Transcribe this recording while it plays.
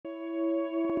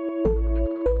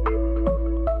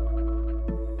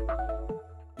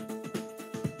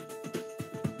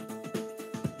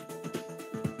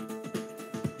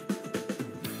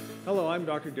I'm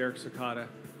Dr. Derek Sakata.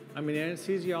 I'm an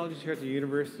anesthesiologist here at the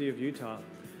University of Utah.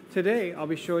 Today, I'll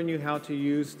be showing you how to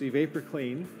use the Vapor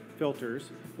Clean filters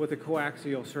with a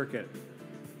coaxial circuit.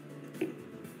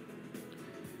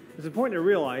 It's important to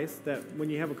realize that when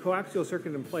you have a coaxial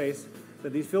circuit in place,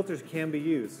 that these filters can be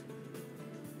used.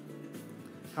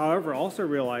 However, also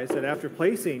realize that after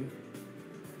placing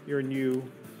your new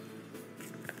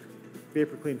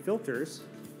Vapor Clean filters,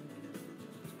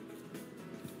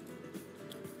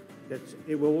 that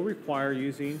it will require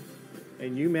using a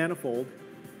new manifold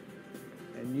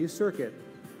and new circuit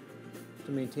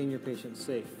to maintain your patient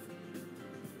safe.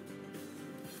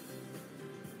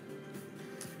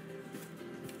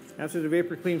 After the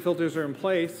Vapor Clean filters are in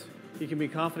place, you can be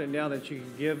confident now that you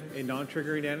can give a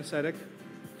non-triggering anesthetic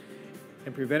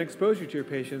and prevent exposure to your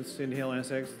patients to inhaled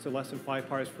anesthetics to less than 5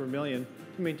 parts per million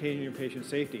to maintain your patient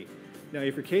safety. Now,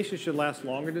 if your cases should last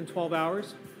longer than 12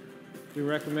 hours, we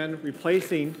recommend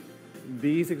replacing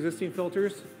these existing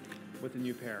filters with a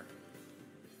new pair.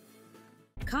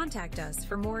 Contact us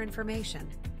for more information.